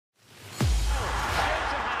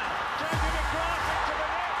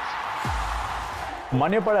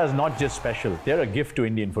Manyapada is not just special, they're a gift to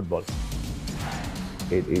Indian football.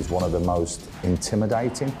 It is one of the most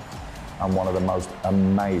intimidating and one of the most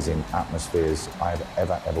amazing atmospheres I've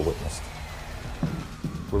ever witnessed.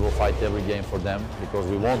 We will fight every game for them because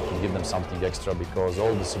we want to give them something extra, because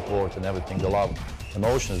all the support and everything, the love,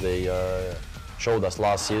 emotions they showed us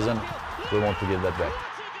last season, we want to give that back.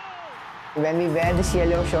 When we wear this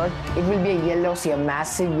yellow shirt, it will be a yellow sea, a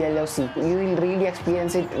massive yellow sea. You will really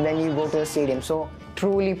experience it when you go to the stadium. So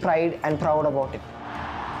truly pride and proud about it.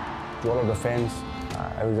 To all of the fans,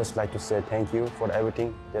 I would just like to say thank you for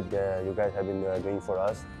everything that you guys have been doing for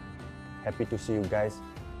us. Happy to see you guys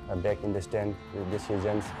back in the stand with this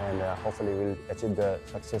season, and hopefully we'll achieve the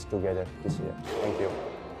success together this year. Thank you.